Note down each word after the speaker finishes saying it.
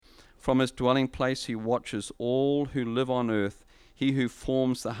From his dwelling place he watches all who live on earth, he who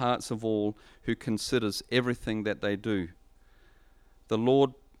forms the hearts of all, who considers everything that they do. The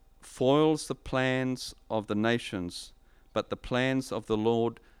Lord foils the plans of the nations, but the plans of the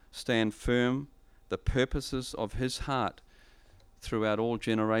Lord stand firm, the purposes of his heart throughout all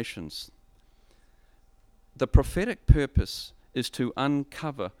generations. The prophetic purpose is to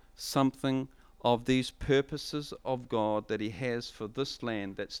uncover something of these purposes of God that he has for this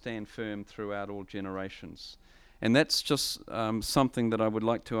land that stand firm throughout all generations. And that's just something that I would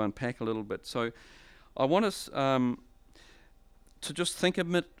like to unpack a little bit. So I want us to just think a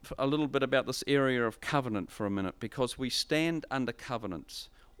little bit about this area of covenant for a minute, because we stand under covenants.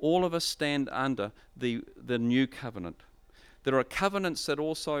 All of us stand under the new covenant. There are covenants that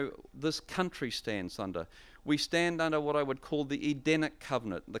also this country stands under. We stand under what I would call the Edenic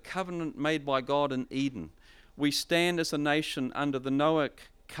covenant, the covenant made by God in Eden. We stand as a nation under the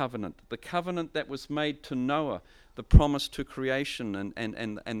Noahic covenant, the covenant that was made to Noah, the promise to creation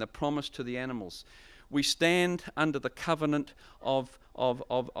and the promise to the animals. We stand under the covenant of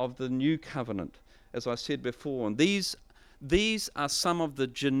the new covenant, as I said before. And these are some of the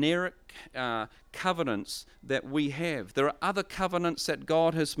generic covenants that we have. There are other covenants that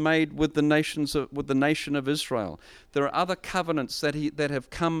God has made with the nation of Israel. There are other covenants that have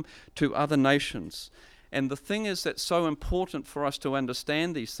come to other nations. And the thing is that's so important for us to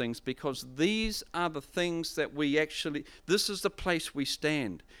understand these things, because these are the things that this is the place we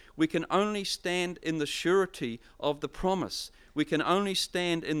stand. We can only stand in the surety of the promise. We can only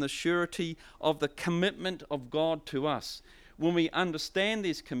stand in the surety of the commitment of God to us. When we understand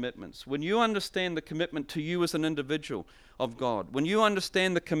these commitments, when you understand the commitment to you as an individual of God, when you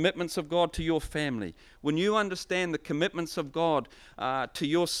understand the commitments of God to your family, when you understand the commitments of God to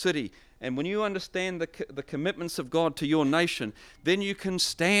your city, and when you understand the commitments of God to your nation, then you can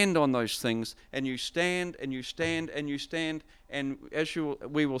stand on those things, and you stand, and you stand, and you stand, and as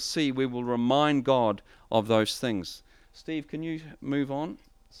we will see, we will remind God of those things. Steve, can you move on?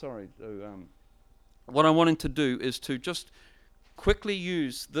 Sorry. What I'm wanting to do is to just quickly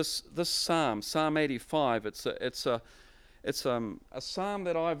use this psalm, Psalm 85. It's a psalm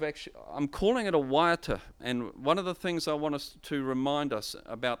that I'm calling it a waiata, and one of the things I want us to remind us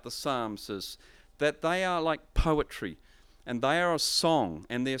about the psalms is that they are like poetry, and they are a song,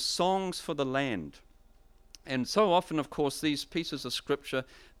 and they're songs for the land. And so often, of course, these pieces of scripture,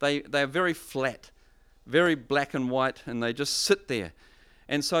 they are very flat, very black and white, and they just sit there.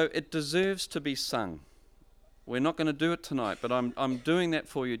 And so it deserves to be sung. We're not going to do it tonight, but I'm doing that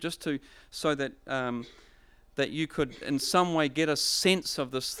for you just so that that you could in some way get a sense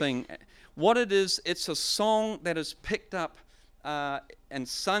of this thing. What it is, it's a song that is picked up and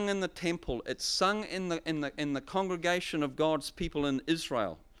sung in the temple. It's sung in the congregation of God's people in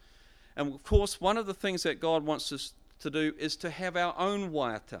Israel. And of course, one of the things that God wants us to do is to have our own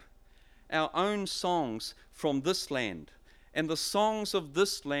waiata, our own songs from this land. And the songs of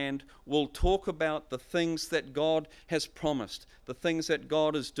this land will talk about the things that God has promised, the things that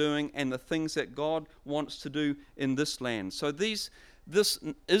God is doing, and the things that God wants to do in this land. So this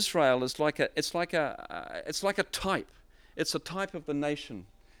Israel is like a type. It's a type of the nation.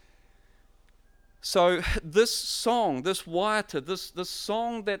 So this song, this waiata, this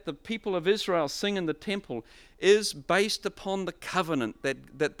song that the people of Israel sing in the temple is based upon the covenant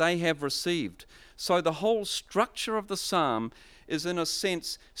that they have received. So the whole structure of the psalm is in a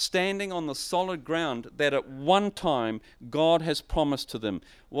sense standing on the solid ground that at one time God has promised to them.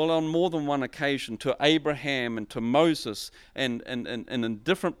 Well, on more than one occasion, to Abraham and to Moses and in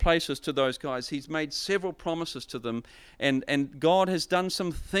different places to those guys, he's made several promises to them, and God has done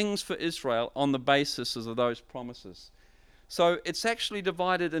some things for Israel on the basis of those promises. So it's actually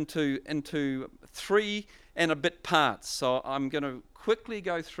divided into 3 and a bit parts. So I'm going to quickly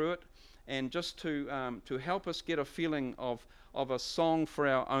go through it, and just to help us get a feeling of a song for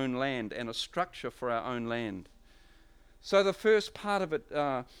our own land and a structure for our own land. So the first part of it,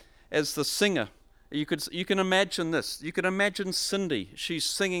 as the singer, you can imagine this. You can imagine Cindy. She's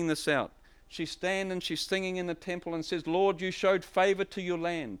singing this out. She's standing, she's singing in the temple and says, "Lord, you showed favor to your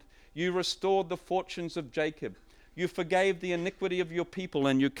land. You restored the fortunes of Jacob. You forgave the iniquity of your people,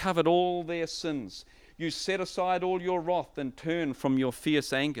 and you covered all their sins. You set aside all your wrath and turned from your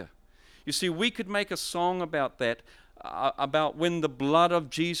fierce anger." You see, we could make a song about that, about when the blood of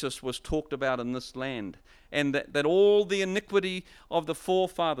Jesus was talked about in this land, and that all the iniquity of the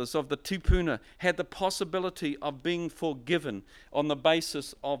forefathers of the Tupuna had the possibility of being forgiven on the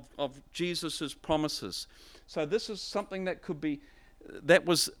basis of Jesus' promises. So this is something that could be that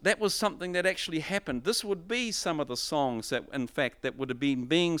was something that actually happened. This would be some of the songs that, in fact, that would have been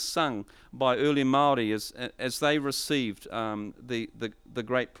being sung by early Maori as they received the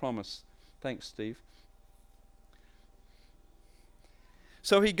great promise. Thanks, Steve.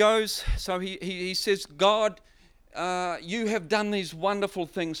 So he goes. So he says, God, you have done these wonderful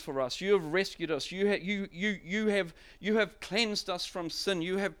things for us. You have rescued us. You have cleansed us from sin.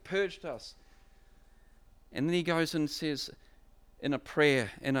 You have purged us. And then he goes and says, in a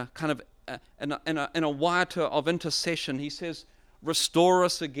prayer, in a kind of in a water of intercession, he says, "Restore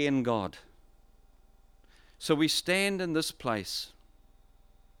us again, God." So we stand in this place,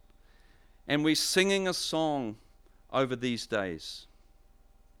 and we're singing a song over these days.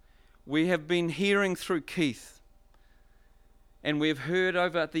 We have been hearing through Keith, and we've heard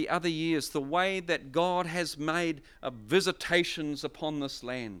over the other years the way that God has made visitations upon this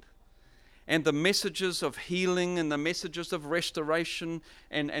land. And the messages of healing and the messages of restoration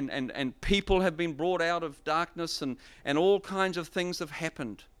and people have been brought out of darkness and all kinds of things have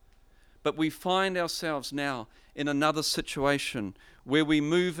happened. But we find ourselves now in another situation where we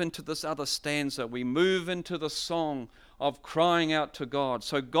move into this other stanza. We move into the song of crying out to God.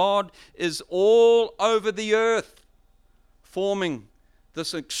 So God is all over the earth forming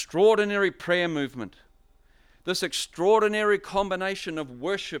this extraordinary prayer movement. This extraordinary combination of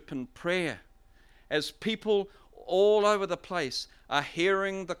worship and prayer as people all over the place are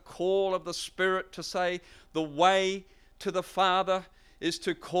hearing the call of the Spirit to say, the way to the Father is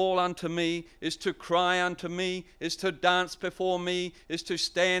to call unto me, is to cry unto me, is to dance before me, is to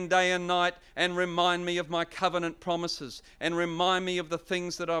stand day and night and remind me of my covenant promises and remind me of the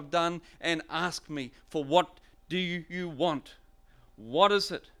things that I've done and ask me for what do you want? What is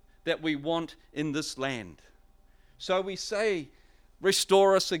it that we want in this land? So we say,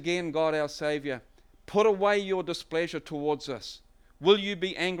 restore us again, God our Saviour. Put away your displeasure towards us. Will you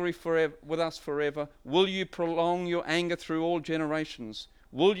be angry forever with us forever? Will you prolong your anger through all generations?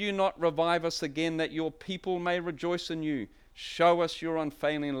 Will you not revive us again that your people may rejoice in you? Show us your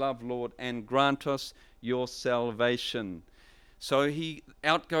unfailing love, Lord, and grant us your salvation. So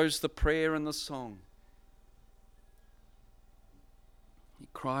out goes the prayer and the song. He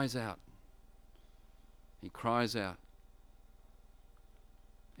cries out. He cries out.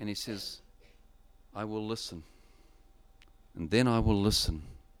 And he says, I will listen. And then I will listen.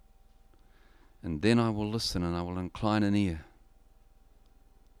 And then I will listen and I will incline an ear.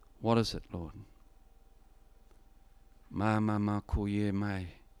 What is it, Lord?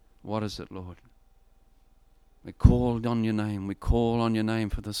 What is it, Lord? We call on your name. We call on your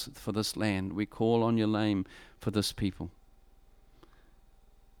name for this land. We call on your name for this people.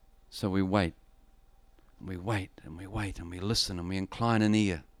 So we wait. We wait and we wait and we listen and we incline an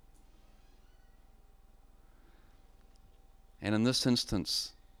ear. And in this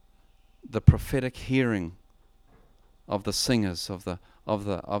instance, the prophetic hearing of the singers, of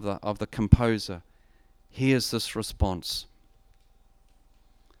the composer, hears this response.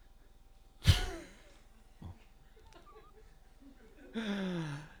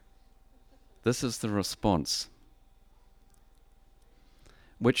 This is the response,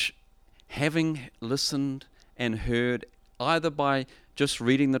 which, having listened and heard, either by just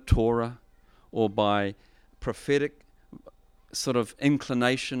reading the Torah or by prophetic sort of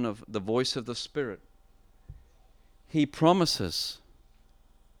inclination of the voice of the Spirit, he promises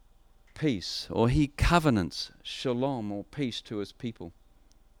peace, or he covenants shalom, or peace, to his people.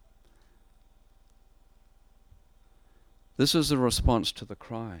 This is the response to the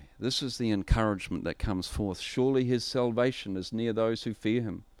cry. This is the encouragement that comes forth. Surely his salvation is near those who fear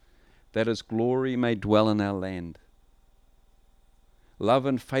him, that his glory may dwell in our land. Love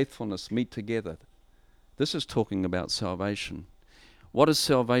and faithfulness meet together. This is talking about salvation. What does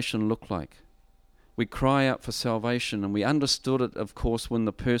salvation look like? We cry out for salvation, and we understood it, of course, when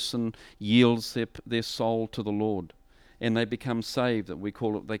the person yields their soul to the Lord and they become saved, that we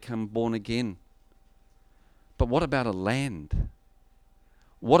call it, they come born again. But what about a land?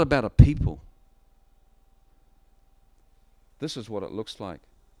 What about a people? This is what it looks like.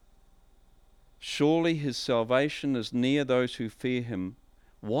 Surely his salvation is near those who fear him.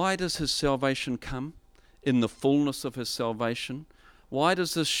 Why does his salvation come? In the fullness of his salvation. Why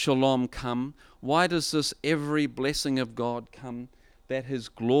does this shalom come? Why does this every blessing of God come? That his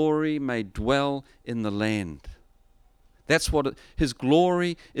glory may dwell in the land. That's what his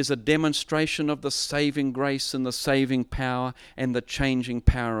glory is, a demonstration of the saving grace and the saving power and the changing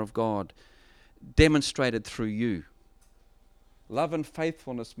power of God, demonstrated through you. Love and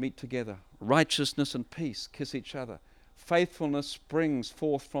faithfulness meet together. Righteousness and peace kiss each other. Faithfulness springs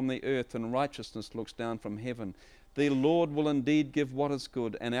forth from the earth and righteousness looks down from heaven. The Lord will indeed give what is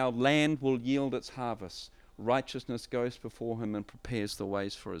good, and our land will yield its harvest. Righteousness goes before him and prepares the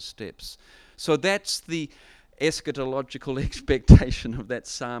ways for his steps. So that's the eschatological expectation of that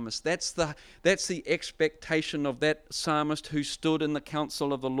psalmist. That's the expectation of that psalmist who stood in the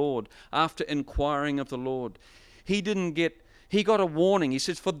counsel of the Lord after inquiring of the Lord. He got a warning. He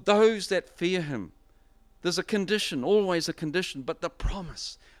says, for those that fear him, there's a condition, always a condition, but the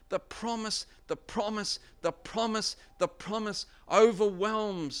promise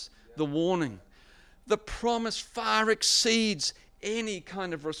overwhelms the warning. The promise far exceeds any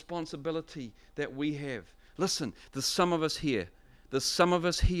kind of responsibility that we have. Listen, there's some of us here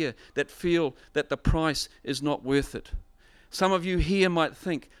that feel that the price is not worth it. Some of you here might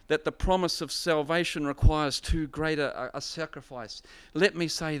think that the promise of salvation requires too great a sacrifice. Let me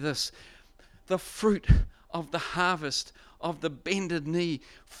say this. The fruit of the harvest of the bended knee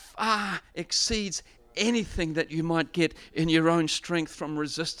far exceeds anything that you might get in your own strength from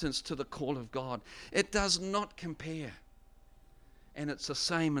resistance to the call of God. It does not compare. And it's the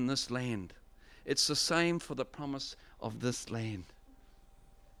same in this land. It's the same for the promise of this land.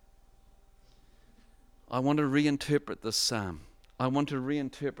 I want to reinterpret this psalm. I want to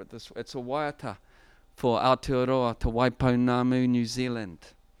reinterpret this. It's a waiata for Aotearoa to Waipounamu, New Zealand.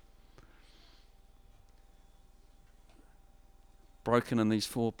 Broken in these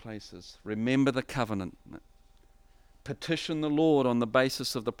 4 places. Remember the covenant. Petition the Lord on the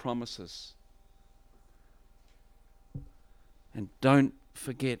basis of the promises. And don't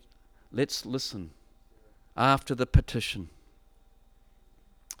forget, let's listen after the petition.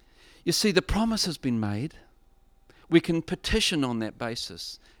 You see, the promise has been made. We can petition on that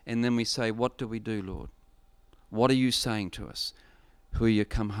basis. And then we say, what do we do, Lord? What are you saying to us? Will you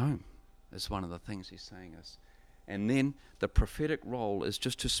come home? Is one of the things he's saying us. And then the prophetic role is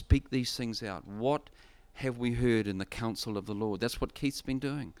just to speak these things out. What have we heard in the counsel of the Lord? That's what Keith's been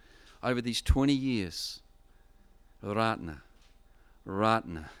doing over these 20 years. Ratna,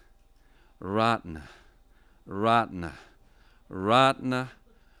 Ratna, Ratna, Ratna, Ratna,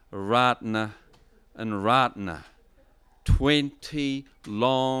 Ratna, and Ratna. 20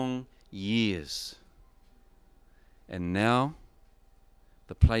 long years. And now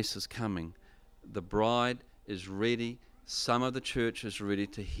the place is coming. The bride is ready. Some of the church is ready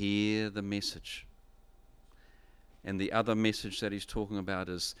to hear the message. And the other message that he's talking about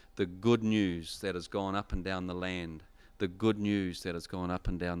is the good news that has gone up and down the land. The good news that has gone up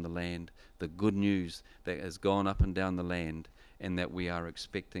and down the land. The good news that has gone up and down the land and that we are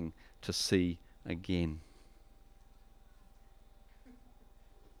expecting to see again.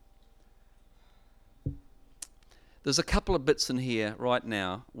 There's a couple of bits in here right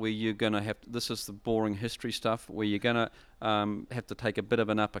now where you're going to have to, this is the boring history stuff, where you're going to have to take a bit of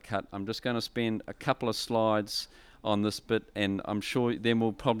an uppercut. I'm just going to spend a couple of slides on this bit, and I'm sure then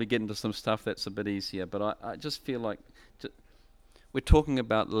we'll probably get into some stuff that's a bit easier. But I just feel like we're talking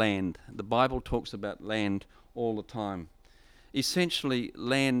about land. The Bible talks about land all the time. Essentially,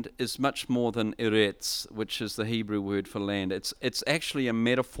 land is much more than eretz, which is the Hebrew word for land. It's actually a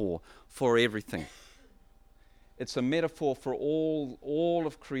metaphor for everything. It's a metaphor for all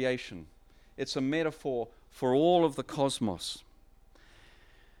of creation. It's a metaphor for all of the cosmos.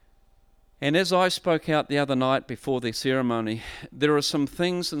 And as I spoke out the other night before the ceremony, there are some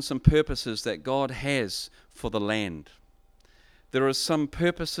things and some purposes that God has for the land. There are some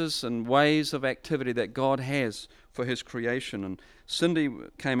purposes and ways of activity that God has for his creation. And Cindy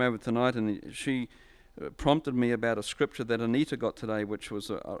came over tonight and she prompted me about a scripture that Anita got today, which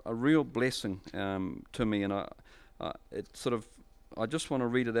was a real blessing to me. And I just want to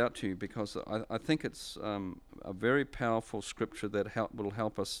read it out to you because I think it's a very powerful scripture that will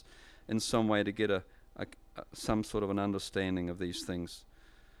help us in some way to get some sort of an understanding of these things.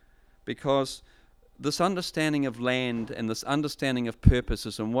 Because this understanding of land and this understanding of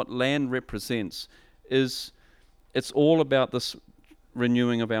purposes and what land represents it's all about this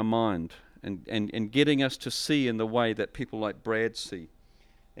renewing of our mind and getting us to see in the way that people like Brad see.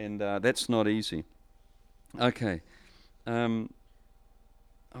 And that's not easy. Okay. I'm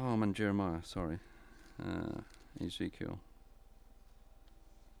in Jeremiah, sorry. Ezekiel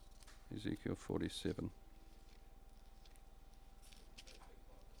 47.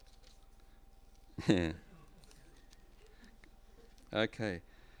 Okay.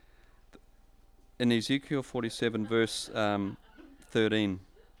 In Ezekiel 47 verse 13,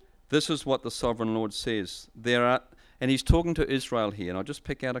 this is what the sovereign Lord says. And he's talking to Israel here, and I'll just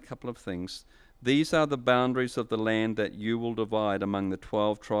pick out a couple of things. These are the boundaries of the land that you will divide among the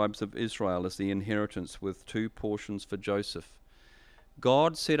 12 tribes of Israel as the inheritance, with 2 portions for Joseph.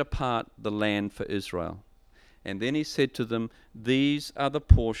 God set apart the land for Israel. And then he said to them, these are the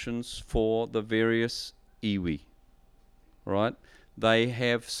portions for the various iwi. Right? They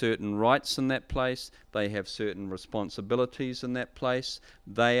have certain rights in that place. They have certain responsibilities in that place.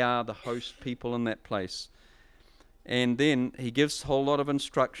 They are the host people in that place. And then he gives a whole lot of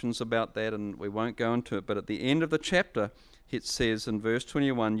instructions about that, and we won't go into it. But at the end of the chapter, it says in verse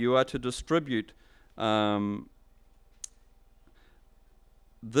 21, you are to distribute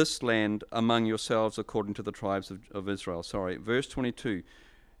this land among yourselves according to the tribes of Israel. Verse 22,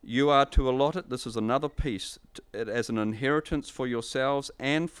 you are to allot it, this is another piece, as an inheritance for yourselves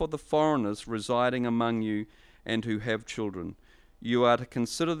and for the foreigners residing among you and who have children. You are to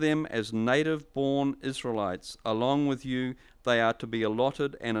consider them as native-born Israelites. Along with you, they are to be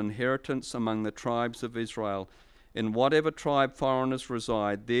allotted an inheritance among the tribes of Israel. In whatever tribe foreigners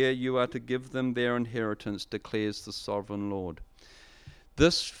reside, there you are to give them their inheritance, declares the sovereign Lord.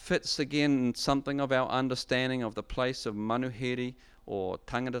 This fits again in something of our understanding of the place of Manuheri or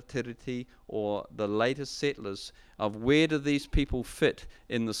Tangata Tiriti or the latest settlers, of where do these people fit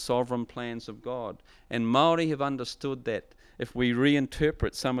in the sovereign plans of God. And Māori have understood that if we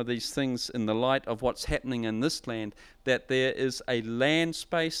reinterpret some of these things in the light of what's happening in this land, that there is a land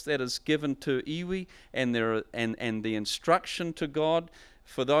space that is given to iwi, and the instruction to God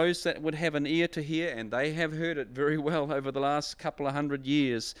for those that would have an ear to hear, and they have heard it very well over the last couple of 100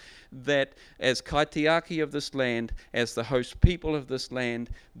 years, that as kaitiaki of this land, as the host people of this land,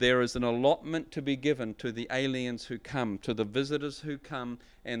 there is an allotment to be given to the aliens who come, to the visitors who come,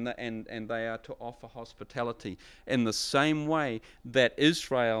 and they are to offer hospitality in the same way that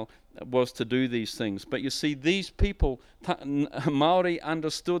Israel was to do these things. But you see, these people, Māori,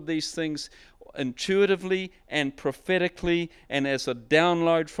 understood these things intuitively and prophetically and as a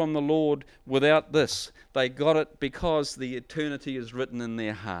download from the Lord. Without this, they got it because the eternity is written in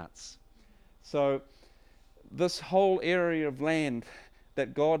their hearts. So this whole area of land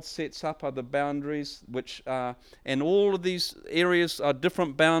that God sets up are the boundaries, which are, and all of these areas are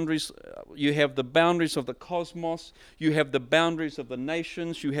different boundaries. You have the boundaries of the cosmos, you have the boundaries of the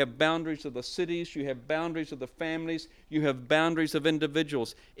nations, you have boundaries of the cities, you have boundaries of the families, you have boundaries of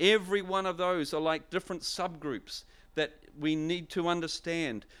individuals. Every one of those are like different subgroups that we need to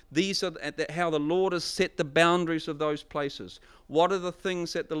understand. These are how the Lord has set the boundaries of those places. What are the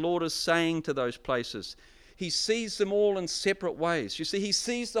things that the Lord is saying to those places? He sees them all in separate ways. You see, he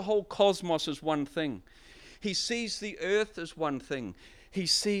sees the whole cosmos as one thing. He sees the earth as one thing. He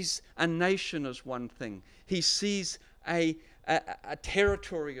sees a nation as one thing. He sees a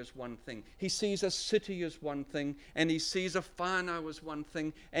territory as one thing. He sees a city as one thing, and he sees a whānau as one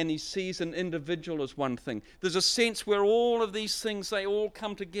thing, and he sees an individual as one thing. There's a sense where all of these things, they all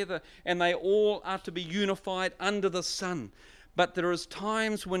come together, and they all are to be unified under the sun. But there is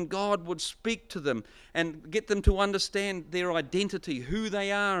times when God would speak to them and get them to understand their identity, who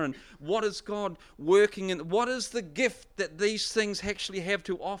they are, and what is God working in, what is the gift that these things actually have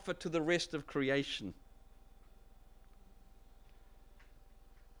to offer to the rest of creation.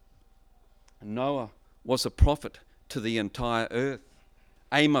 Noah was a prophet to the entire earth.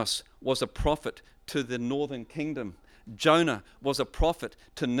 Amos was a prophet to the northern kingdom. Jonah was a prophet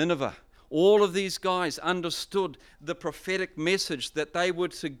to Nineveh. All of these guys understood the prophetic message that they were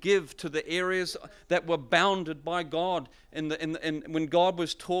to give to the areas that were bounded by God when God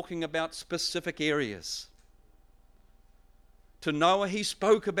was talking about specific areas. To Noah, he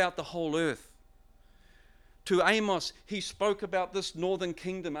spoke about the whole earth. To Amos, he spoke about this northern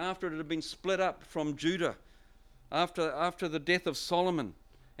kingdom after it had been split up from Judah, after the death of Solomon.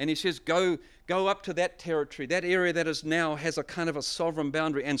 And he says, go up to that territory, that area that is now has a kind of a sovereign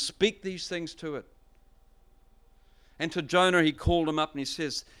boundary, and speak these things to it. And to Jonah, he called him up and he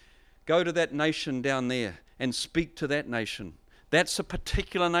says, go to that nation down there and speak to that nation. That's a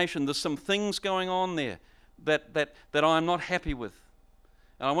particular nation. There's some things going on there that I'm not happy with.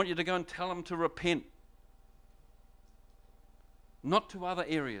 And I want you to go and tell them to repent. Not to other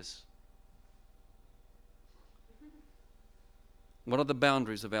areas. What are the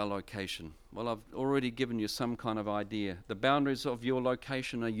boundaries of our location? Well, I've already given you some kind of idea. The boundaries of your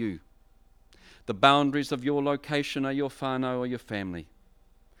location are you. The boundaries of your location are your whānau or your family.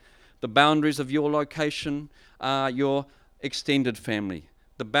 The boundaries of your location are your extended family.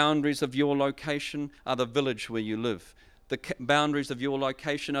 The boundaries of your location are the village where you live. The boundaries of your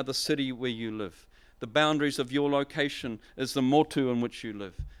location are the city where you live. The boundaries of your location is the motu in which you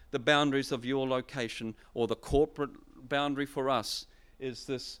live. The boundaries of your location, or the corporate boundary for us, is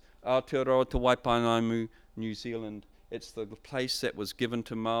this Aotearoa Te Waipanamu, New Zealand. It's the place that was given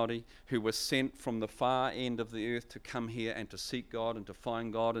to Māori who were sent from the far end of the earth to come here and to seek God and to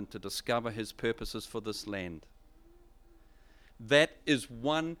find God and to discover his purposes for this land. That is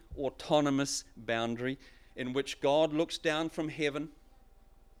one autonomous boundary in which God looks down from heaven.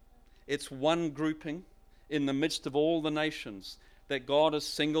 It's one grouping in the midst of all the nations that God has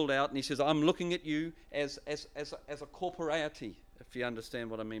singled out, and he says, I'm looking at you as a corporeity, if you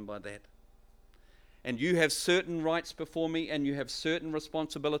understand what I mean by that. And you have certain rights before me, and you have certain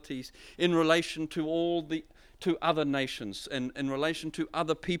responsibilities in relation to to other nations and in relation to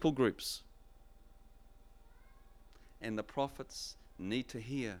other people groups. And the prophets need to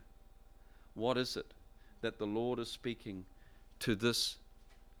hear, what is it that the Lord is speaking to this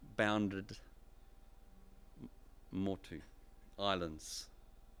bounded Motu islands?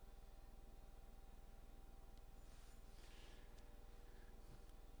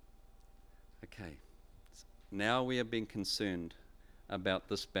 Okay, now we are being concerned about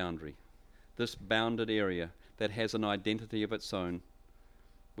this boundary, this bounded area that has an identity of its own,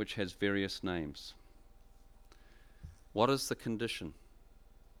 which has various names. What is the condition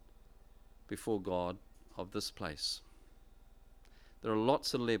before God of this place? There are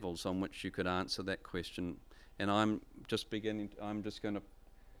lots of levels on which you could answer that question, and I'm just going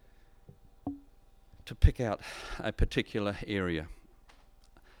to pick out a particular area.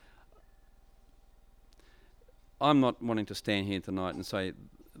 I'm not wanting to stand here tonight and say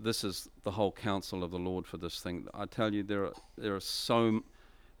this is the whole counsel of the Lord for this thing. I tell you, there are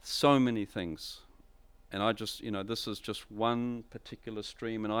so many things. And I just, this is just one particular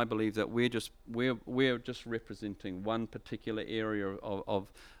stream, and I believe that we're just representing one particular area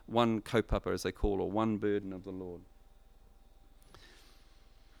of one kaupapa, as they call it, or one burden of the Lord.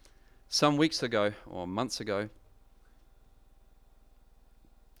 Some weeks ago, or months ago,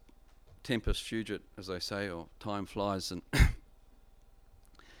 tempus fugit, as they say, or time flies, and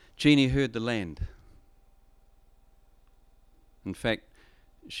Jeannie heard the land. In fact,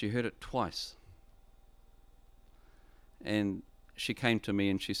 she heard it twice. And she came to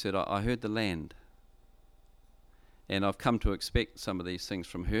me and she said, I heard the land. And I've come to expect some of these things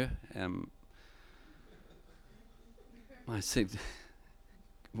from her. I said,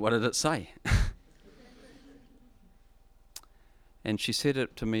 what did it say? And she said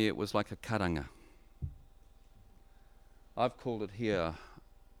it to me, it was like a karanga. I've called it here,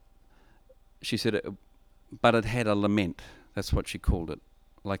 she said, but it had a lament. That's what she called it,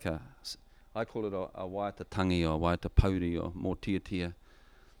 I call it a waiata-tangi or waiata-pauri or more tia.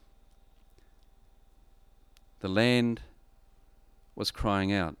 The land was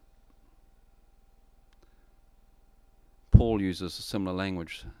crying out. Paul uses a similar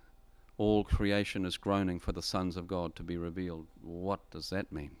language. All creation is groaning for the sons of God to be revealed. What does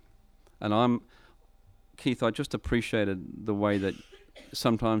that mean? And Keith, I just appreciated the way that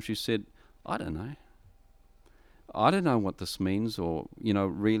sometimes you said, I don't know. I don't know what this means, or,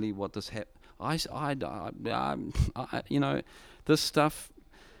 really what this this stuff,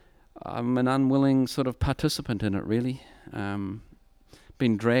 I'm an unwilling sort of participant in it, really.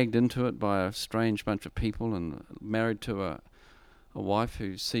 Been dragged into it by a strange bunch of people and married to a wife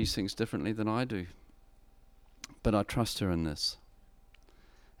who sees things differently than I do. But I trust her in this,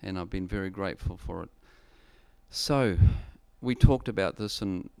 and I've been very grateful for it. So, we talked about this,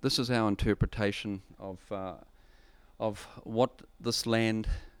 and this is our interpretation of what this land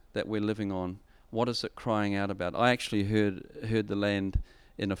that we're living on, what is it crying out about? I actually heard the land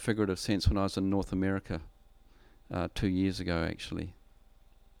in a figurative sense when I was in North America 2 years ago, actually.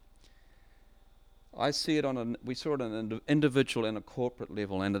 I see it we saw it on an individual and a corporate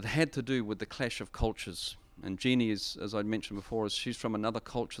level, and it had to do with the clash of cultures. And Jeannie is, as I mentioned before, she's from another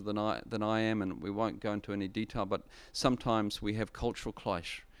culture than I am, and we won't go into any detail, but sometimes we have cultural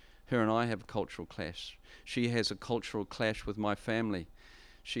clash. Her and I have a cultural clash. She has a cultural clash with my family.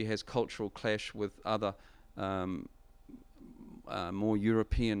 She has cultural clash with other more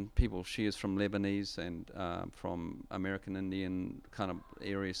European people. She is from Lebanese and from American Indian kind of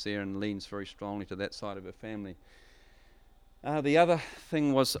areas there, and leans very strongly to that side of her family. The other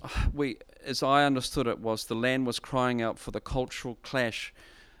thing was, as I understood it, was the land was crying out for the cultural clash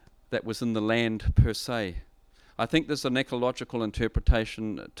that was in the land per se. I think there's an ecological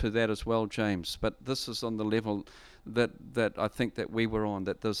interpretation to that as well, James, but this is on the level that I think that we were on,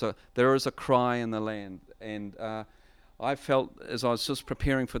 that there is a cry in the land. And I felt, as I was just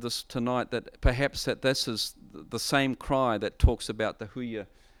preparing for this tonight, that perhaps that this is the same cry that talks about the huia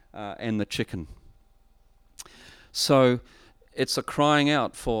and the chicken. So it's a crying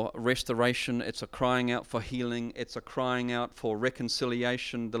out for restoration, it's a crying out for healing, it's a crying out for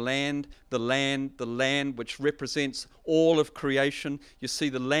reconciliation. The land which represents all of creation. You see,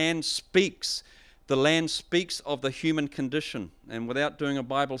 the land speaks The land speaks of the human condition, and without doing a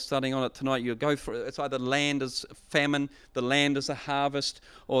Bible study on it tonight, you'll go for it. It's either land is famine, the land is a harvest,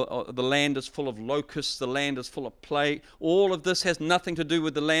 or the land is full of locusts, the land is full of plague. All of this has nothing to do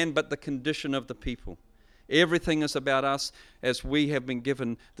with the land but the condition of the people. Everything is about us as we have been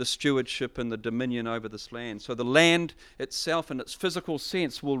given the stewardship and the dominion over this land. So the land itself in its physical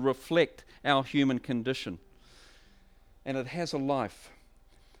sense will reflect our human condition. And it has a life.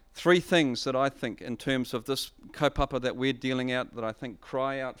 3 things that I think in terms of this kaupapa that we're dealing out that I think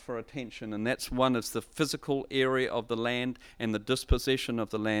cry out for attention, and that's one is the physical area of the land and the dispossession of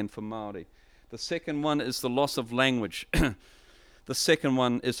the land for Māori. The second one is the loss of language. The second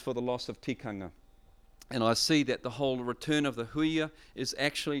one is for the loss of tikanga. And I see that the whole return of the huia is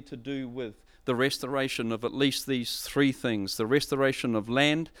actually to do with the restoration of at least these 3 things. The restoration of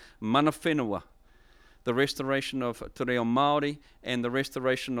land, mana whenua, the restoration of te reo Māori, and the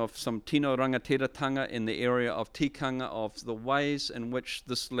restoration of some tino rangatiratanga in the area of tikanga, of the ways in which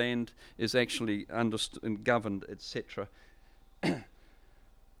this land is actually understood and governed, etc.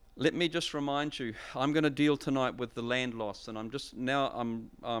 Let me just remind you, I'm going to deal tonight with the land loss, and I'm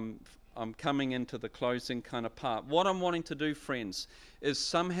coming into the closing kind of part. What I'm wanting to do, friends, is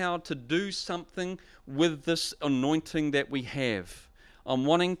somehow to do something with this anointing that we have. I'm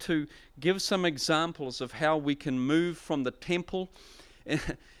wanting to give some examples of how we can move from the temple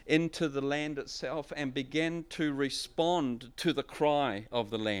into the land itself and begin to respond to the cry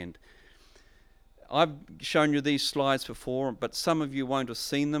of the land. I've shown you these slides before, but some of you won't have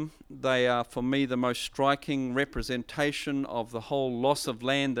seen them. They are, for me, the most striking representation of the whole loss of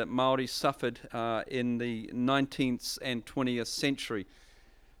land that Māori suffered in the 19th and 20th century.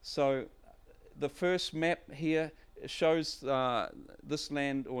 So the first map here shows this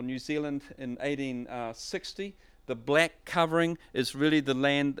land, or New Zealand, in 1860. The black covering is really the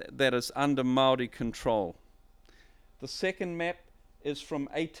land that is under Māori control. The second map is from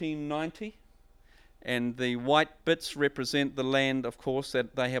 1890, and the white bits represent the land, of course,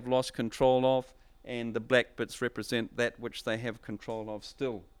 that they have lost control of, and the black bits represent that which they have control of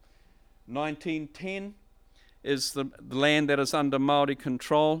still. 1910 is the land that is under Māori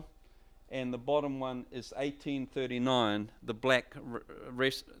control, and the bottom one is 1839. The black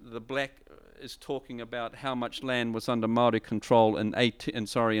is talking about how much land was under Māori control in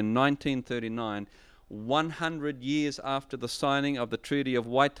 1939, 100 years after the signing of the Treaty of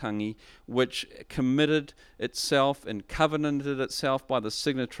Waitangi, which committed itself and covenanted itself by the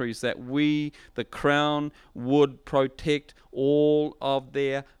signatories that we, the Crown, would protect all of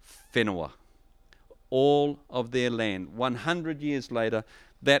their whenua, all of their land. 100 years later,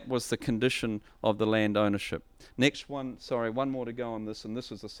 that was the condition of the land ownership. Next one, one more to go on this, and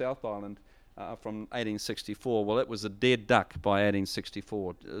this is the South Island from 1864. Well, it was a dead duck by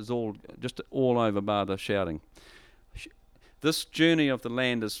 1864. It was all over bar the shouting. This journey of the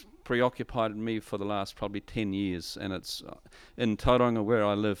land has preoccupied me for the last probably 10 years, and it's in Tauranga where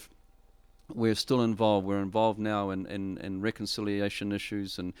I live. We're still involved. We're involved now in reconciliation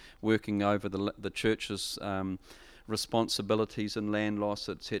issues and working over the church's responsibilities and land loss,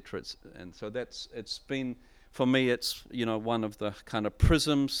 etc. And so it's been, for me, it's one of the kind of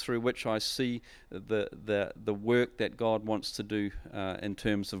prisms through which I see the work that God wants to do in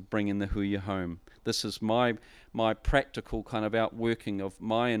terms of bringing the huia home. This is my practical kind of outworking of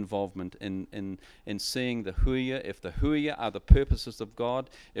my involvement in seeing the huia. If the huia are the purposes of God,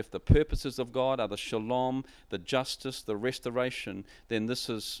 if the purposes of God are the shalom, the justice, the restoration, then this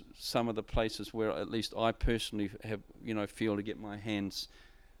is some of the places where at least I personally have feel to get my hands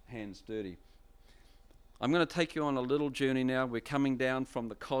dirty. I'm going to take you on a little journey now. We're coming down from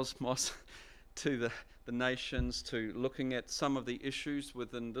the cosmos to the nations, to looking at some of the issues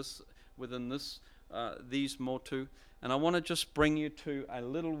within these motu. And I want to just bring you to a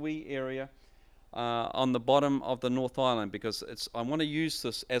little wee area on the bottom of the North Island, because I want to use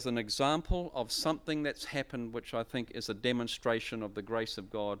this as an example of something that's happened which I think is a demonstration of the grace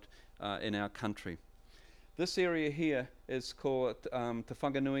of God in our country. This area here is called Te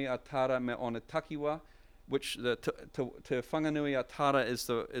Whanganui Atara me One Takiwa, which Te Whanganui Atara is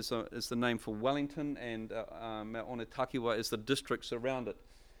the name for Wellington, and me One Takiwa is the districts around it.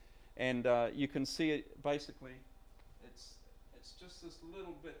 And you can see it basically. It's just this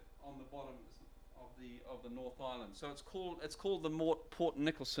little bit on the bottom of the North Island. So it's called the Port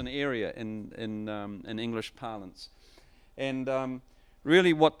Nicholson area in English parlance. And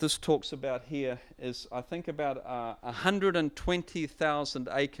really, what this talks about here is, I think, about 120,000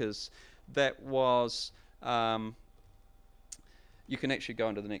 acres that was. You can actually go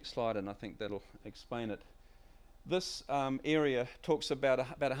into the next slide, and I think that'll explain it. this area talks about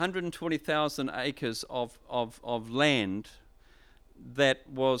 120,000 acres of land that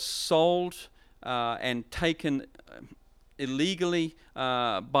was sold and taken illegally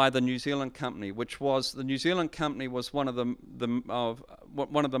by the New Zealand Company, which was the New Zealand Company was one of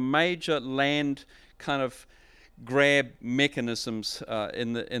the major land kind of grab mechanisms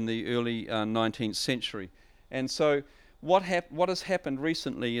in the early 19th century. And so what has happened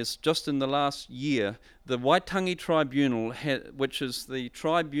recently is just in the last year, the Waitangi Tribunal, which is the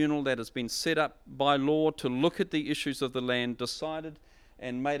tribunal that has been set up by law to look at the issues of the land, decided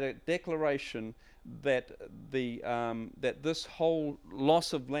and made a declaration that that this whole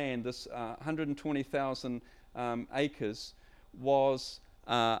loss of land, this 120,000 acres, was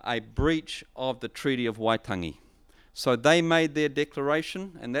a breach of the Treaty of Waitangi. So they made their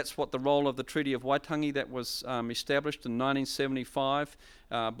declaration, and that's what the role of the Treaty of Waitangi that was established in 1975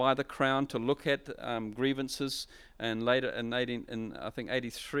 by the Crown to look at grievances, and later in I think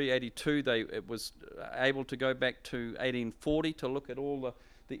 83, 82, it was able to go back to 1840 to look at all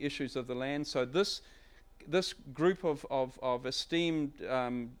the issues of the land. So this group of esteemed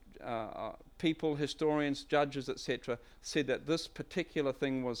people, historians, judges, etc., said that this particular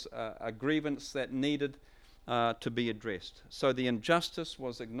thing was a grievance that needed to be addressed. So the injustice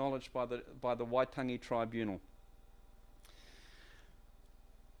was acknowledged by the Waitangi Tribunal.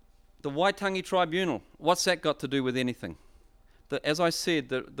 The Waitangi Tribunal, what's that got to do with anything? As I said,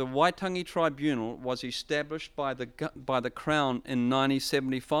 the Waitangi Tribunal was established by the Crown in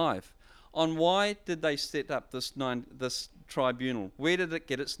 1975. On why did they set up this tribunal? Where did it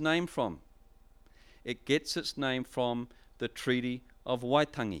get its name from? It gets its name from the Treaty of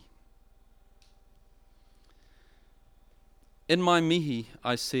Waitangi. In my mihi,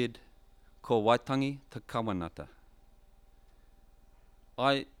 I said, ko Waitangi te kawanata.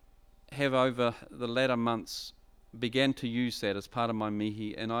 I have over the latter months began to use that as part of my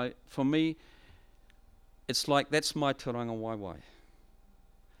mihi, and for me, it's like that's my te ranga waiwai.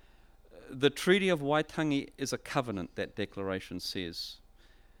 The Treaty of Waitangi is a covenant, that declaration says,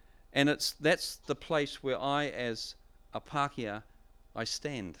 and that's the place where I, as a Pākehā, I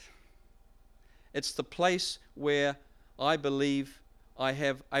stand. It's the place where I believe I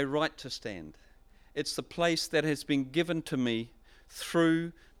have a right to stand. It's the place that has been given to me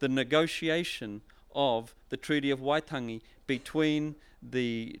through the negotiation of the Treaty of Waitangi between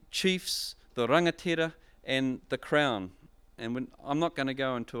the chiefs, the rangatira, and the Crown. And I'm not going to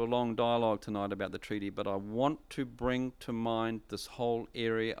go into a long dialogue tonight about the treaty, but I want to bring to mind this whole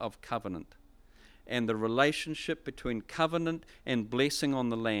area of covenant and the relationship between covenant and blessing on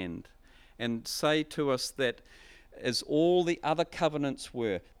the land, and say to us that as all the other covenants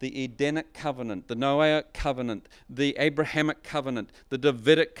were, the Edenic covenant, the Noahic covenant, the Abrahamic covenant, the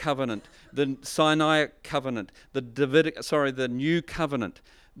Davidic covenant, the Sinaitic covenant, the new covenant,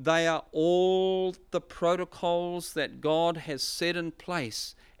 they are all the protocols that God has set in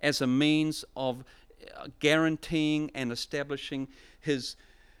place as a means of guaranteeing and establishing His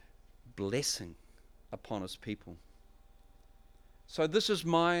blessing upon His people. So this is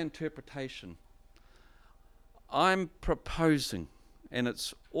my interpretation. I'm proposing, and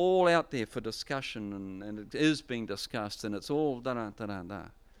it's all out there for discussion, and it is being discussed, and it's all da-da-da-da-da.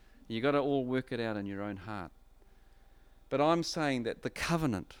 You've got to all work it out in your own heart. But I'm saying that the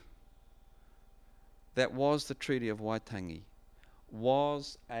covenant that was the Treaty of Waitangi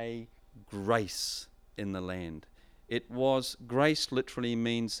was a grace in the land. Grace literally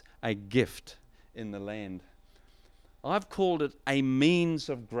means a gift in the land. I've called it a means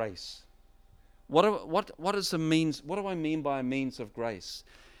of grace. What is a means? What do I mean by a means of grace?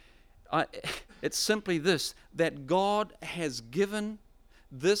 It's simply this, that God has given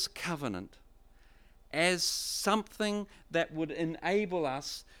this covenant as something that would enable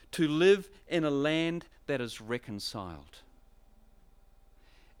us to live in a land that is reconciled.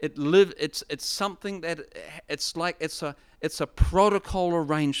 It's something that it's a protocol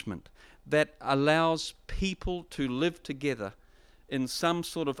arrangement that allows people to live together in some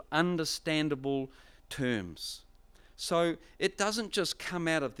sort of understandable terms. So it doesn't just come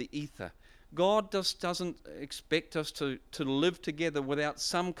out of the ether. God just doesn't expect us to live together without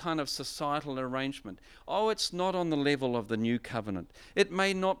some kind of societal arrangement. Oh, it's not on the level of the new covenant. It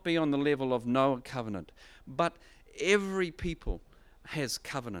may not be on the level of Noah covenant, but every people has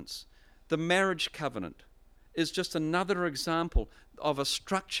covenants. The marriage covenant is just another example of a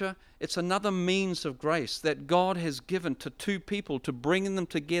structure. It's another means of grace that God has given to two people to bring them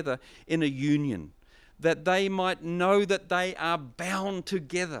together in a union, that they might know that they are bound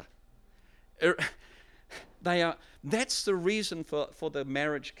together. That's the reason for the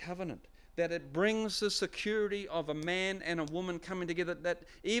marriage covenant, that it brings the security of a man and a woman coming together, that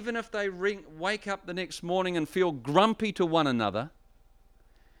even if they wake up the next morning and feel grumpy to one another,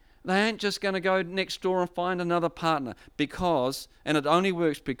 they ain't just going to go next door and find another partner, because, and it only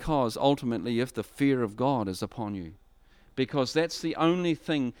works because ultimately if the fear of God is upon you, because that's the only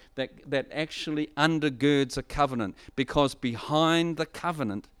thing that actually undergirds a covenant, because behind the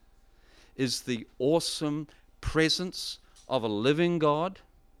covenant is the awesome presence of a living God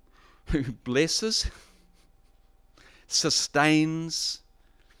who blesses, sustains,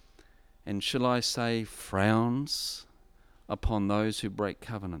 and shall I say frowns upon those who break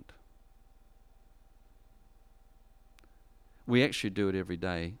covenant. We actually do it every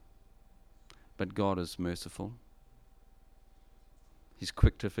day, but God is merciful. He's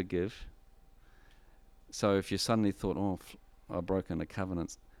quick to forgive. So if you suddenly thought, oh, I've broken the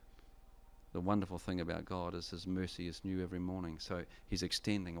covenants, the wonderful thing about God is His mercy is new every morning. So He's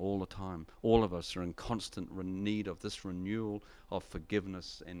extending all the time. All of us are in constant need of this renewal of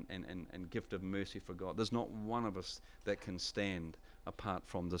forgiveness and gift of mercy for God. There's not one of us that can stand apart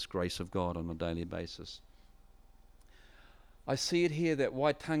from this grace of God on a daily basis. I see it here that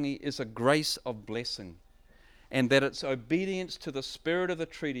Waitangi is a grace of blessing, and that its obedience to the spirit of the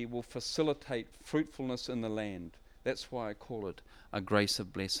treaty will facilitate fruitfulness in the land. That's why I call it a grace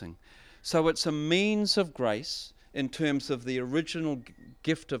of blessing. So it's a means of grace in terms of the original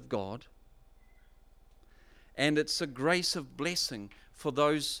gift of God, and it's a grace of blessing for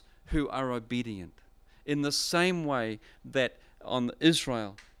those who are obedient. In the same way that on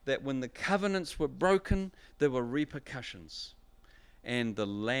Israel, that when the covenants were broken, there were repercussions, and the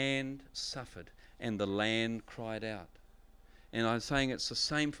land suffered, and the land cried out. And I'm saying it's the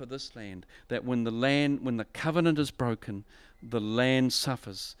same for this land, that when the covenant is broken, the land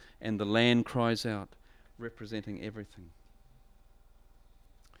suffers and the land cries out, representing everything.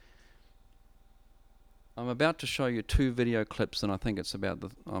 I'm about to show you 2 video clips, and I think it's about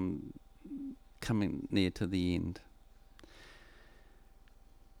I'm coming near to the end.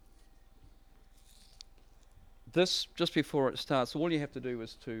 This, just before it starts, all you have to do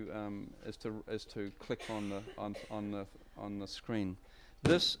is to click on the screen.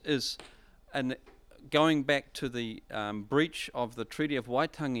 This is going back to the breach of the Treaty of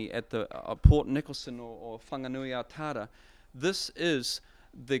Waitangi at the Port Nicholson or Whanganui Aotearoa. This is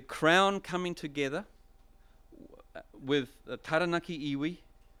the Crown coming together with the Taranaki iwi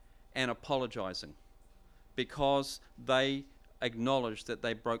and apologising because they acknowledged that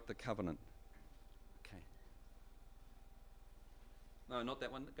they broke the covenant. Okay. No, not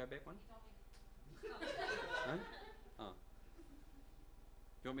that one. Go back one. No? Oh.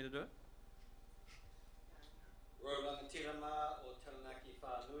 You want me to do it? Rorangatirama o Taranaki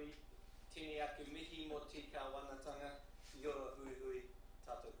Whanui, tini aku mihi mo tika wanatanga, iora hui hui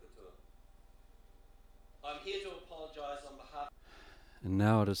tātou katoa. I'm here to apologise on behalf. And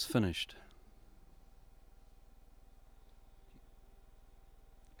now it is finished.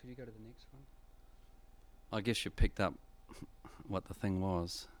 Could you go to the next one? I guess you picked up what the thing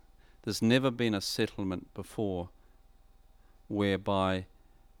was. There's never been a settlement before whereby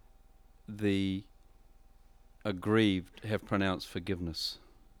the aggrieved have pronounced forgiveness.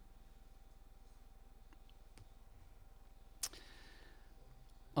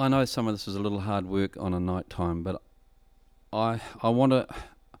 I know some of this is a little hard work on a night time, but I want to.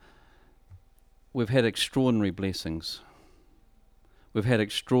 We've had extraordinary blessings. We've had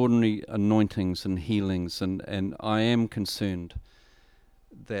extraordinary anointings and healings, and I am concerned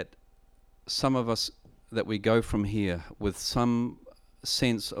that some of us, that we go from here with some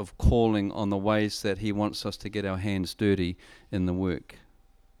sense of calling on the ways that He wants us to get our hands dirty in the work.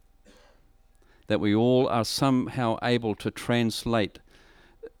 That we all are somehow able to translate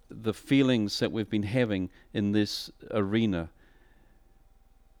the feelings that we've been having in this arena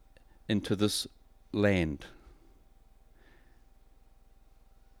into this land.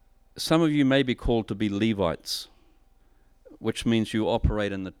 Some of you may be called to be Levites, which means you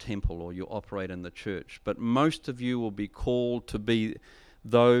operate in the temple or you operate in the church. But most of you will be called to be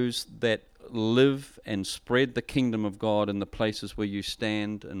those that live and spread the kingdom of God in the places where you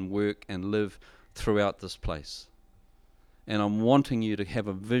stand and work and live throughout this place. And I'm wanting you to have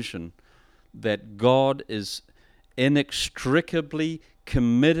a vision that God is inextricably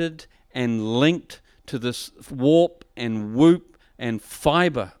committed and linked to this warp and whoop and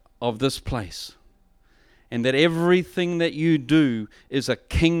fiber of this place. And that everything that you do is a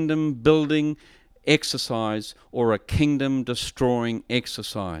kingdom building exercise or a kingdom destroying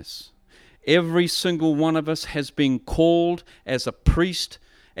exercise. Every single one of us has been called as a priest,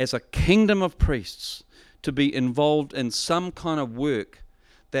 as a kingdom of priests, to be involved in some kind of work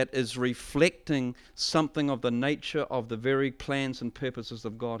that is reflecting something of the nature of the very plans and purposes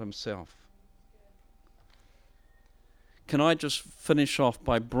of God himself. Can I just finish off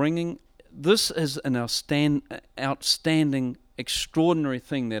by bringing, this is an outstanding, extraordinary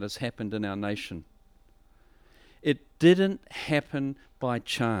thing that has happened in our nation. It didn't happen by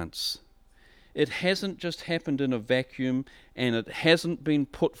chance. It hasn't just happened in a vacuum, and it hasn't been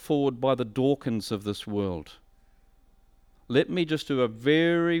put forward by the Dawkins of this world. Let me just do a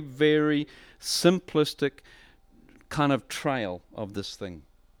very, very simplistic kind of trail of this thing.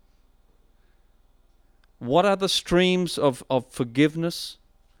 What are the streams of forgiveness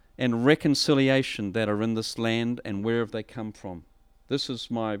and reconciliation that are in this land, and where have they come from? This is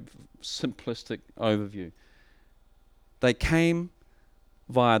my simplistic overview. They came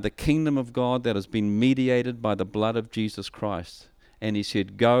via the kingdom of God that has been mediated by the blood of Jesus Christ. And he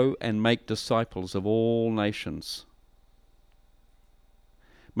said, go and make disciples of all nations.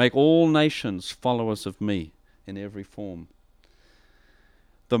 Make all nations followers of me in every form.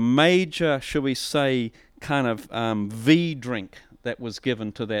 The major, shall we say, kind of V drink that was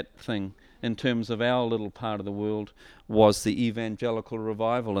given to that thing in terms of our little part of the world was the evangelical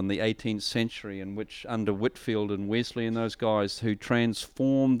revival in the 18th century, in which under Whitefield and Wesley and those guys who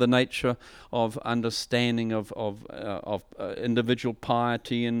transformed the nature of understanding of individual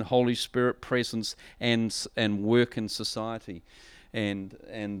piety and Holy Spirit presence and work in society. And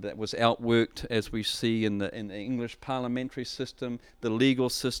that was outworked, as we see in the English parliamentary system, the legal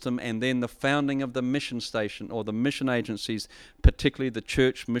system, and then the founding of the mission station or the mission agencies, particularly the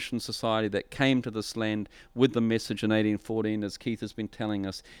Church Mission Society that came to this land with the message in 1814, as Keith has been telling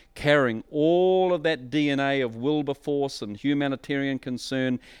us, carrying all of that DNA of Wilberforce and humanitarian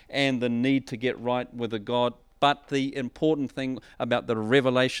concern and the need to get right with a God. But the important thing about the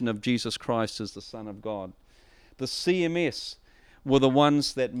revelation of Jesus Christ as the Son of God. The CMS were the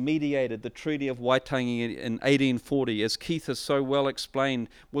ones that mediated the Treaty of Waitangi in 1840, as Keith has so well explained,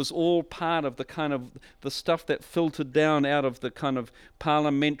 was all part of the kind of the stuff that filtered down out of the kind of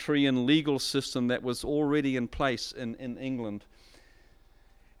parliamentary and legal system that was already in place in England.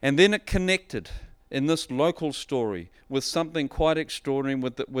 And then it connected in this local story with something quite extraordinary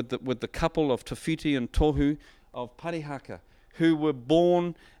with the couple of Tawhiti and Tohu of Parihaka, who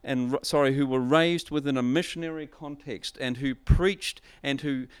were raised within a missionary context, and who preached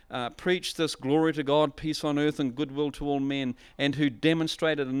this glory to God, peace on earth and goodwill to all men, and who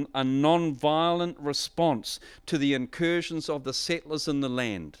demonstrated a non-violent response to the incursions of the settlers in the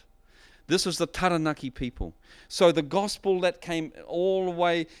land. This is the Taranaki people. So the gospel that came all the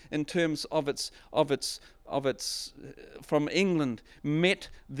way in terms of its from England met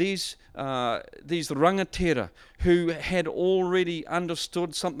these rangatira who had already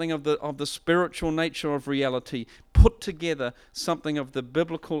understood something of the spiritual nature of reality, put together something of the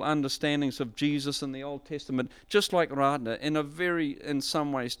biblical understandings of Jesus in the Old Testament, just like Radha, in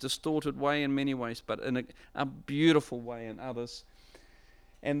some ways distorted way in many ways, but in a beautiful way in others.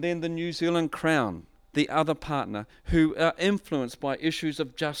 And then the New Zealand Crown, the other partner, who are influenced by issues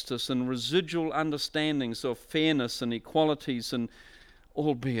of justice and residual understandings of fairness and equalities, and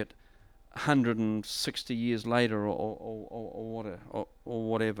albeit 160 years later or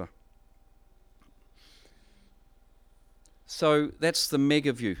whatever. So that's the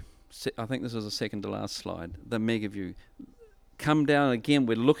mega view. I think this is the second to last slide, the mega view. Come down again,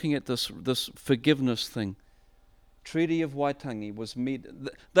 we're looking at this forgiveness thing. Treaty of Waitangi was made.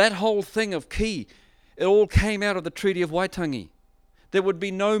 That whole thing of Ki, it all came out of the Treaty of Waitangi. There would be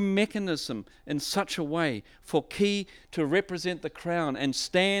no mechanism in such a way for Ki to represent the Crown and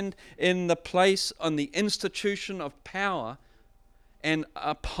stand in the place on the institution of power and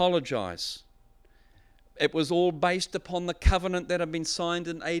apologize. It was all based upon the covenant that had been signed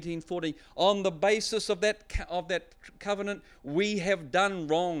in 1840. On the basis of that covenant, we have done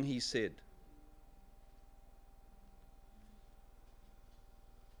wrong, he said.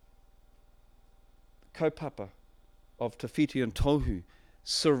 Kaupapa of Tawhiti and Tohu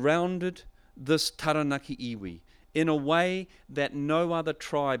surrounded this Taranaki iwi in a way that no other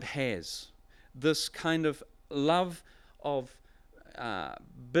tribe has. This kind of love of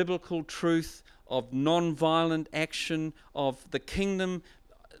biblical truth, of non-violent action, of the kingdom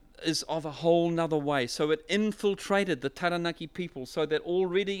is of a whole nother way. So it infiltrated the Taranaki people so that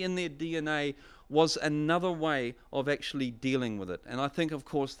already in their DNA was another way of actually dealing with it. And I think, of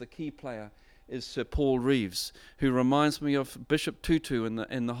course, the key player is Sir Paul Reeves, who reminds me of Bishop Tutu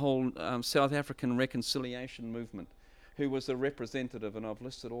in the whole South African reconciliation movement, who was a representative, and I've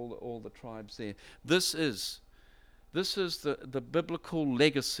listed all the tribes there. This is the biblical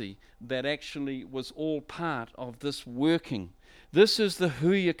legacy that actually was all part of this working, This is the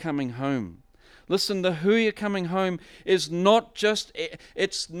Huia coming home. Listen, the Huia coming home is not just,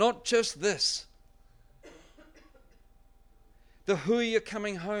 it's not just this. The Huia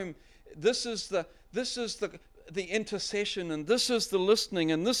coming home, this is the intercession, and this is the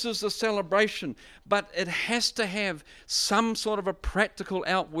listening, and this is the celebration, but it has to have some sort of a practical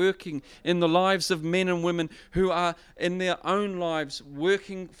outworking in the lives of men and women who are in their own lives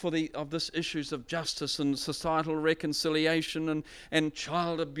working for this issues of justice and societal reconciliation and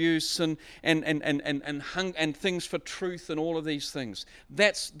child abuse and things for truth and all of these things.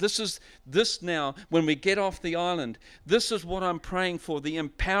 This now, when we get off the island, this is what I'm praying for, the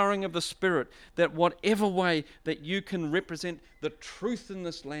empowering of the Spirit, that whatever way that you can represent the truth in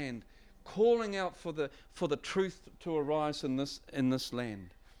this land, calling out for the truth to arise in this land.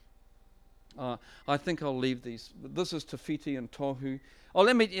 I think I'll leave these. This is Te Whiti and Tohu. Oh,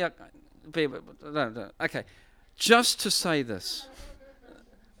 let me. Yeah, okay, just to say this.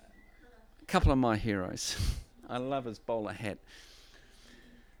 A couple of my heroes. I love his bowler hat.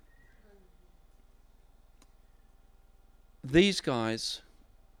 These guys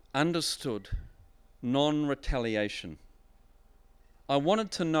understood non-retaliation. I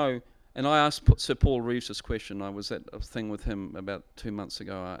wanted to know, and I asked Sir Paul Reeves this question. I was at a thing with him about 2 months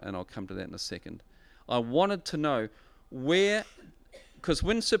ago, and I'll come to that in a second. I wanted to know where, because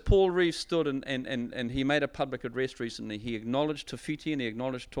when Sir Paul Reeves stood and he made a public address recently, he acknowledged Te Whiti and he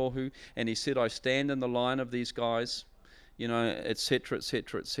acknowledged Tohu, and he said, I stand in the line of these guys, etc.,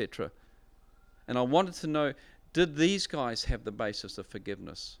 etc., etc. And I wanted to know, did these guys have the basis of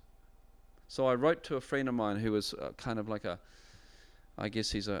forgiveness? So I wrote to a friend of mine who was kind of like I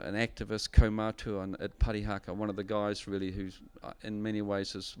guess he's an activist, kaumātua at Parihaka, one of the guys really who's in many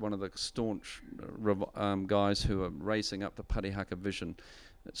ways is one of the staunch guys who are raising up the Parihaka vision.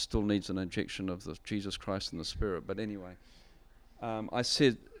 It still needs an injection of the Jesus Christ and the Spirit. But anyway, I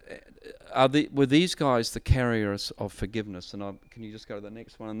said, were these guys the carriers of forgiveness? And can you just go to the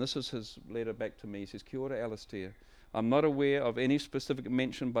next one? And this is his letter back to me. He says, Kia ora, Alistair. I'm not aware of any specific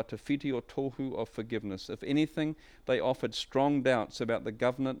mention by Te Whiti or Tohu of forgiveness. If anything, they offered strong doubts about the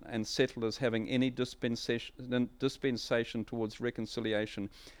government and settlers having any dispensation towards reconciliation,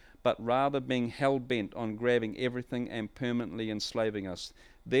 but rather being hell-bent on grabbing everything and permanently enslaving us.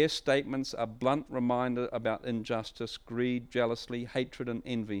 Their statements are blunt reminder about injustice, greed, jealousy, hatred and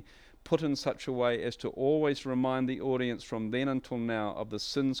envy, put in such a way as to always remind the audience from then until now of the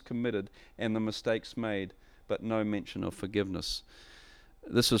sins committed and the mistakes made, but no mention of forgiveness.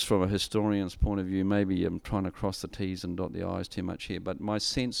 This is from a historian's point of view. Maybe I'm trying to cross the T's and dot the I's too much here, but my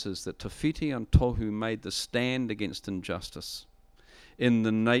sense is that Te Whiti and Tohu made the stand against injustice in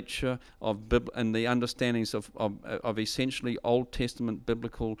the nature of and the understandings of essentially Old Testament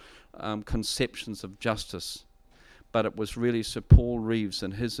biblical conceptions of justice. But it was really Sir Paul Reeves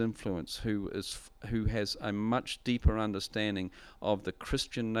and his influence who has a much deeper understanding of the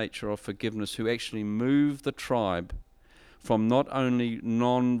Christian nature of forgiveness, who actually moved the tribe from not only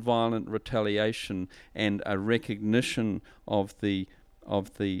non-violent retaliation and a recognition of the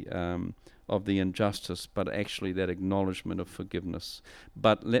injustice, but actually that acknowledgement of forgiveness.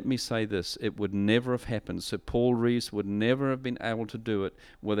 But let me say this, it would never have happened. Sir Paul Reeves would never have been able to do it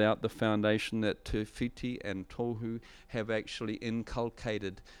without the foundation that Te Whiti and Tohu have actually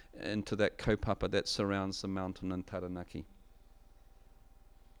inculcated into that kaupapa that surrounds the mountain in Taranaki.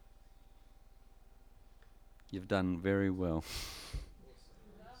 You've done very well.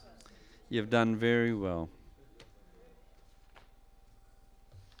 You've done very well.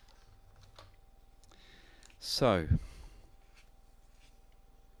 So,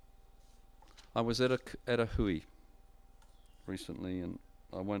 I was at a hui recently, and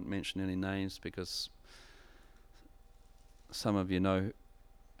I won't mention any names because some of you know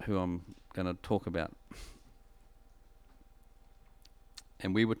who I'm going to talk about.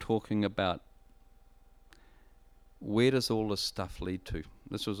 And we were talking about where does all this stuff lead to?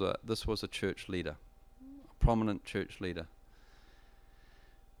 This was a church leader, a prominent church leader.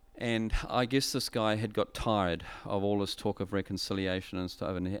 And I guess this guy had got tired of all this talk of reconciliation and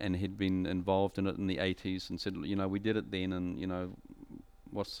stuff, and he'd been involved in it in the 80s and said, we did it then, and,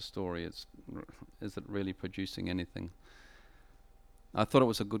 what's the story? Is it really producing anything? I thought it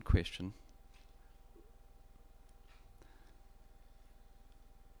was a good question.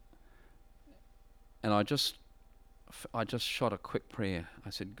 And I just shot a quick prayer. I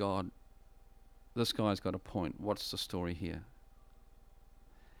said, God, this guy's got a point. What's the story here?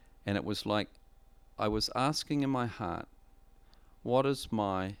 And it was like I was asking in my heart, what is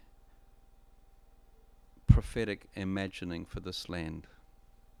my prophetic imagining for this land?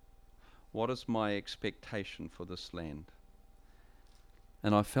 What is my expectation for this land?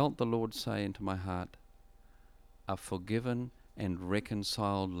 And I felt the Lord say into my heart, a forgiven and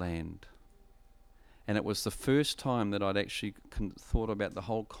reconciled land. And it was the first time that I'd actually thought about the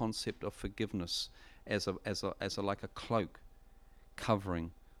whole concept of forgiveness as a like a cloak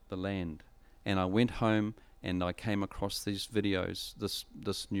covering the land. And I went home and I came across these videos,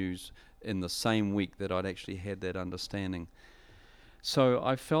 this news, in the same week that I'd actually had that understanding. So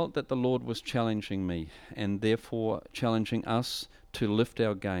I felt that the Lord was challenging me, and therefore challenging us to lift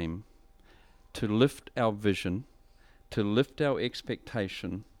our game, to lift our vision, to lift our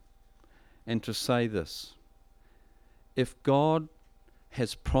expectation, and to say this: if God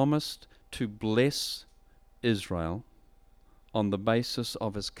has promised to bless Israel on the basis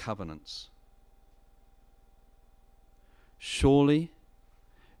of his covenants, surely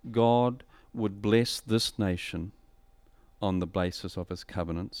God would bless this nation on the basis of his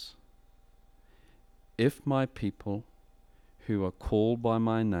covenants. If my people who are called by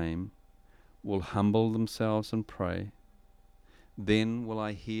my name will humble themselves and pray, then will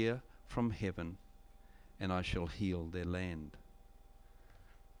I hear from heaven and I shall heal their land.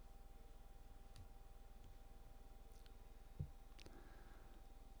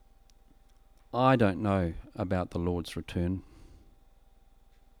 I don't know about the Lord's return.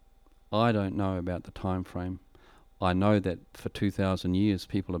 I don't know about the time frame. I know that for 2,000 years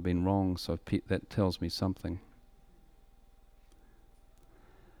people have been wrong, so that tells me something.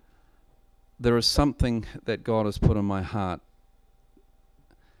 There is something that God has put in my heart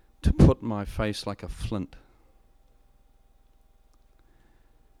to put my face like a flint,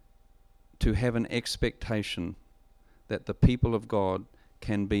 to have an expectation that the people of God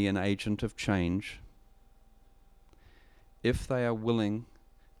can be an agent of change if they are willing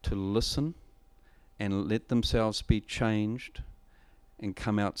to listen and let themselves be changed and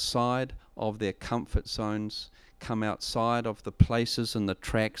come outside of their comfort zones, come outside of the places and the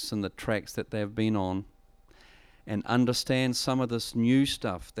tracks that they've been on, and understand some of this new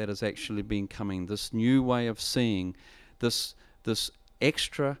stuff that has actually been coming, this new way of seeing, this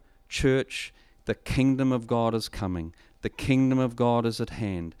extra church. The kingdom of God is coming. The kingdom of God is at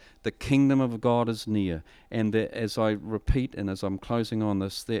hand. The kingdom of God is near. And as I repeat and as I'm closing on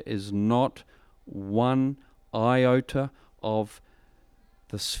this, there is not one iota of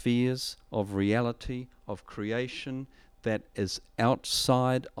the spheres of reality, of creation, that is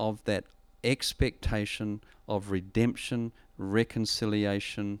outside of that expectation of redemption,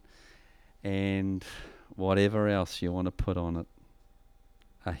 reconciliation, and whatever else you want to put on it.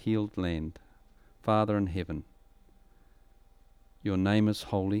 A healed land. Father in heaven, your name is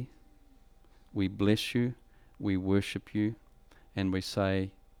holy. We bless you, we worship you, and we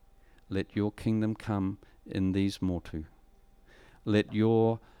say, let your kingdom come in these motu. Let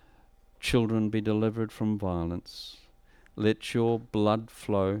your children be delivered from violence. Let your blood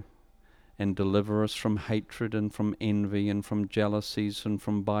flow and deliver us from hatred and from envy and from jealousies and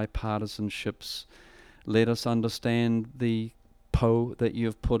from bipartisanships. Let us understand the that you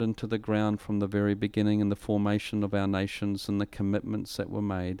have put into the ground from the very beginning in the formation of our nations and the commitments that were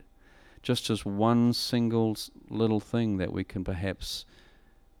made, just as one single little thing that we can perhaps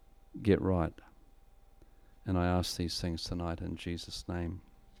get right. And I ask these things tonight in Jesus' name.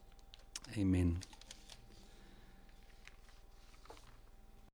 Amen.